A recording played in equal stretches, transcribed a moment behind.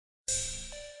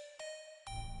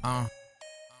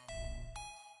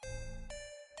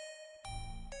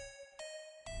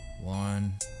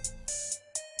One,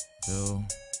 two,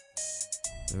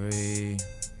 three.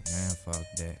 Man, fuck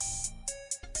that.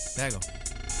 There go.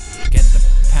 Get the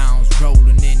pounds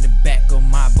rolling in the back of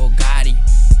my Bugatti.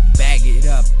 Bag it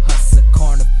up, hustle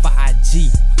corner 5G.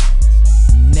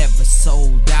 Never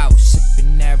sold out,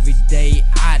 shipping every day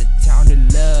out of town to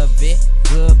love it.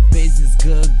 Good business,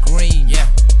 good green. Yeah,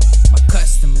 my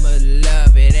customer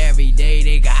love it. Every day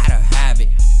they gotta have it.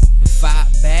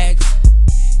 5 bags,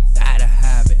 gotta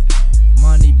have it.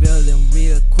 Money building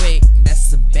real quick,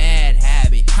 that's a bad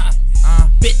habit.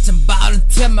 Bitch, I'm ballin'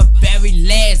 till my very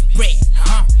last break.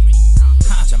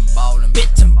 Bitch, I'm ballin'.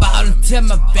 Bitch, I'm ballin' till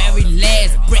my very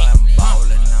last break. I'm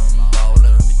ballin',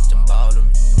 bitch, I'm ballin',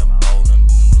 bitch, I'm ballin',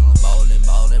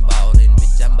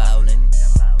 bitch, I'm ballin',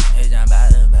 bitch, I'm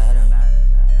ballin',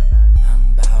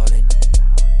 I'm ballin'.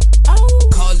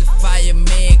 Call the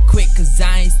fireman quick, cause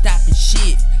I ain't stopping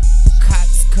shit.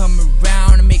 Cops come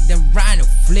around and make them rhino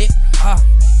flip.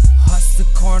 Hustle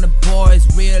corner boys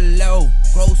real low,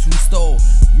 grocery store.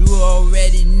 You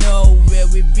already know where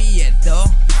we be at though.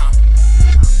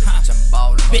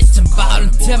 Bitch, I'm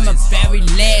ballin' till my very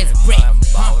last break.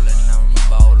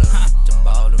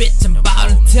 Bitch, I'm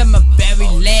ballin' till my very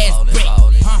last break.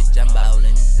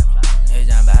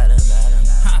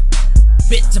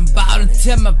 Bitch, I'm ballin'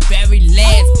 till my very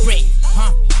last break.